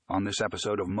On this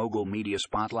episode of Mogul Media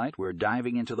Spotlight, we're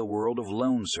diving into the world of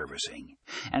loan servicing.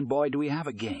 And boy, do we have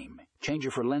a game changer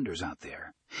for lenders out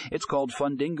there. It's called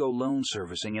Fundingo Loan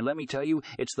Servicing, and let me tell you,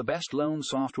 it's the best loan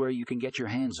software you can get your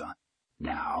hands on.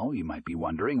 Now, you might be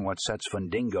wondering what sets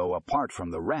Fundingo apart from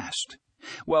the rest.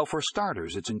 Well, for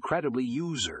starters, it's incredibly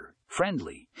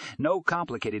user-friendly. No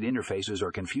complicated interfaces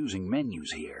or confusing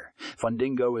menus here.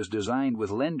 Fundingo is designed with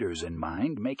lenders in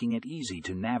mind, making it easy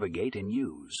to navigate and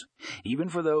use, even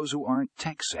for those who aren't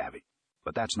tech-savvy.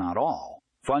 But that's not all.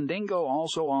 Fundingo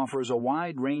also offers a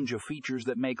wide range of features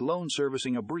that make loan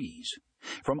servicing a breeze.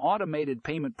 From automated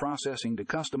payment processing to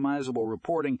customizable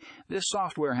reporting, this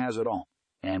software has it all.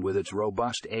 And with its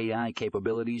robust AI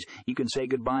capabilities, you can say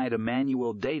goodbye to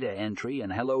manual data entry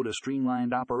and hello to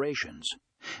streamlined operations.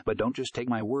 But don't just take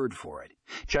my word for it.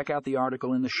 Check out the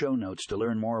article in the show notes to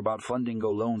learn more about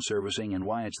Fundingo loan servicing and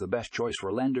why it's the best choice for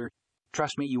a lender.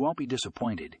 Trust me, you won't be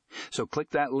disappointed. So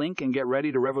click that link and get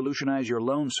ready to revolutionize your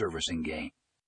loan servicing game.